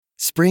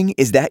Spring,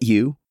 is that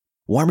you?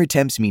 Warmer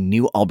temps mean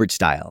new Allbirds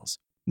styles.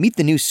 Meet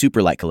the new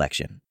Superlight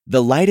collection,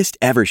 the lightest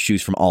ever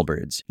shoes from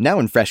Allbirds, now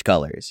in fresh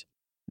colors.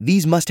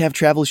 These must-have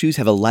travel shoes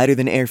have a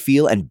lighter-than-air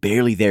feel and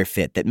barely there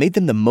fit that made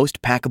them the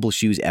most packable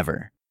shoes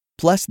ever.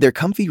 Plus, they're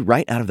comfy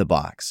right out of the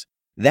box.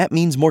 That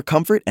means more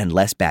comfort and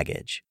less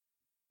baggage.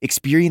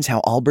 Experience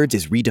how Allbirds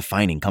is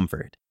redefining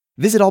comfort.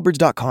 Visit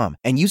allbirds.com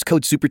and use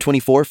code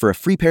SUPER24 for a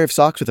free pair of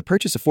socks with a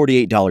purchase of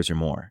 $48 or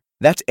more.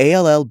 That's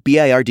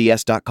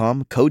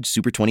ALLBIRDS.com, code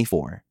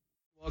SUPER24.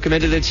 Welcome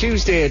into the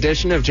Tuesday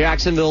edition of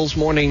Jacksonville's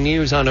Morning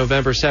News on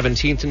November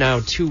 17th, now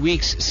 2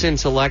 weeks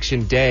since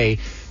Election Day.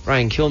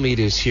 Brian Kilmeade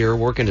is here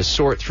working to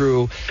sort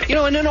through,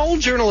 and an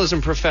old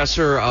journalism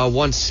professor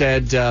once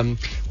said,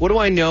 what do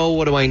I know,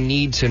 what do I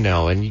need to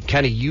know? And you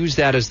kind of use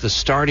that as the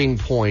starting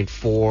point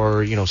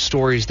for,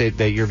 stories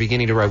that you're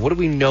beginning to write. What do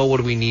we know,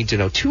 what do we need to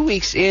know? 2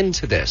 weeks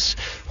into this,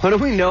 what do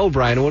we know,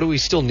 Brian, what do we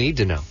still need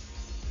to know?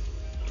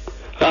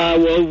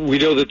 Well, we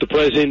know that the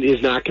president is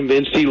not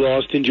convinced he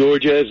lost in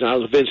Georgia, is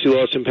not convinced he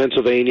lost in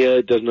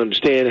Pennsylvania, doesn't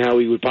understand how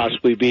he would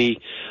possibly be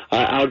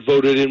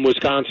outvoted in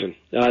Wisconsin.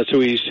 So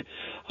he's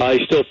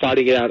still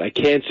fighting it out. I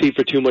can't see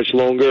for too much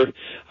longer.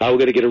 We're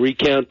going to get a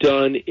recount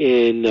done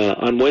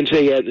on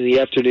Wednesday in the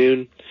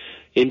afternoon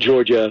in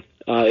Georgia.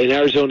 In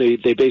Arizona,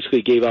 they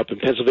basically gave up. In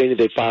Pennsylvania,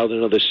 they filed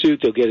another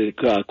suit. They'll get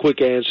a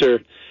quick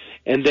answer.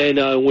 And then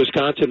in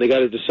Wisconsin, they got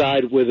to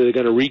decide whether they're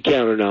going to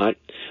recount or not.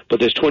 But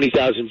there's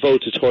 20,000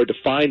 votes. It's hard to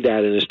find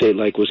that in a state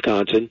like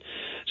Wisconsin.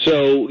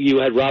 So you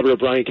had Robert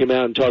O'Brien come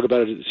out and talk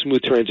about a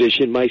smooth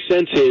transition. My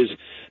sense is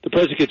the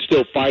president could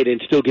still fight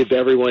and still give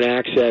everyone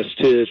access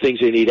to things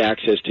they need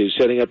access to,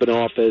 setting up an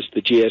office,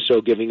 the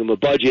GSO giving them a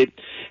budget,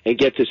 and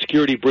get the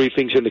security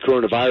briefings and the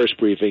coronavirus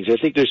briefings. I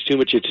think there's too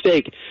much at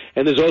stake.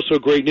 And there's also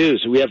great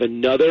news. We have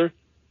another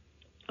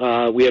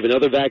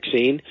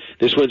vaccine.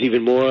 This one's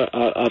even more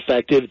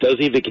effective. It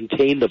doesn't even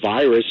contain the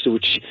virus,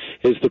 which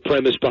is the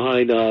premise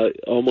behind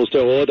almost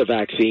all the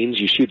vaccines.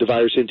 You shoot the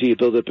virus into you,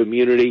 build up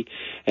immunity,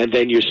 and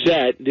then you're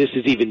set. This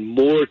is even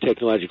more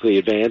technologically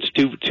advanced,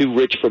 too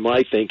rich for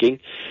my thinking.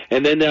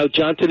 And then now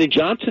Johnson &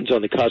 Johnson's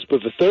on the cusp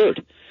of a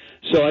third.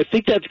 So I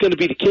think that's going to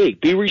be the key.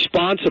 Be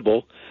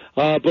responsible.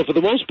 But for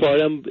the most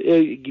part,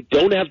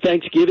 don't have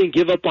Thanksgiving,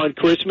 give up on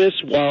Christmas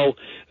while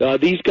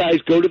these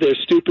guys go to their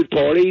stupid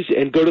parties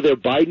and go to their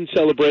Biden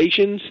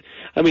celebrations.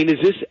 I mean,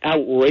 is this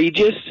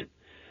outrageous?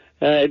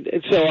 And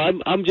so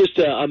I'm just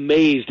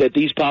amazed that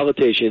these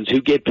politicians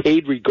who get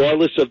paid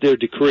regardless of their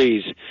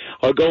decrees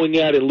are going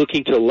out and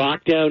looking to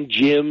lock down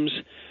gyms.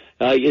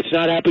 It's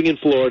not happening in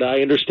Florida,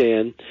 I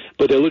understand,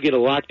 but they're looking to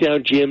lock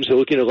down gyms. They're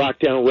looking to lock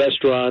down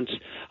restaurants.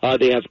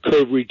 They have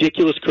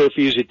ridiculous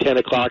curfews at 10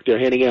 o'clock. They're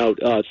handing out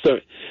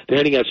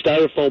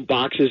styrofoam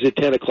boxes at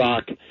 10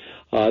 o'clock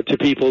to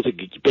people to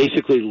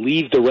basically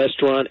leave the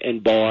restaurant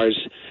and bars.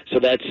 So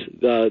that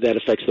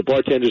affects the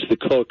bartenders, the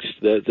cooks,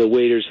 the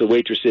waiters, the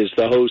waitresses,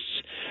 the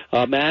hosts,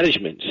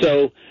 management.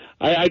 So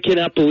I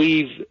cannot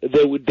believe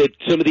that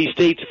some of these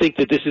states think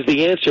that this is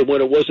the answer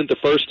when it wasn't the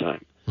first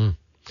time.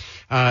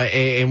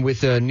 And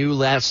with a new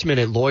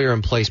last-minute lawyer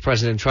in place,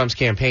 President Trump's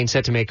campaign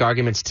set to make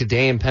arguments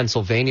today in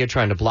Pennsylvania,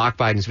 trying to block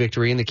Biden's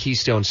victory in the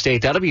Keystone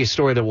State. That'll be a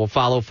story that we'll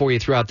follow for you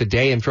throughout the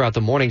day and throughout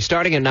the morning.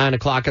 Starting at 9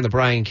 o'clock on the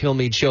Brian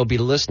Kilmeade Show, be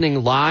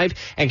listening live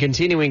and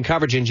continuing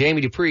coverage in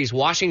Jamie Dupree's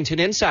Washington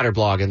Insider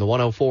blog in the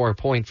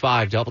 104.5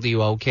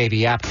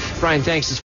 WOKV app. Brian, thanks.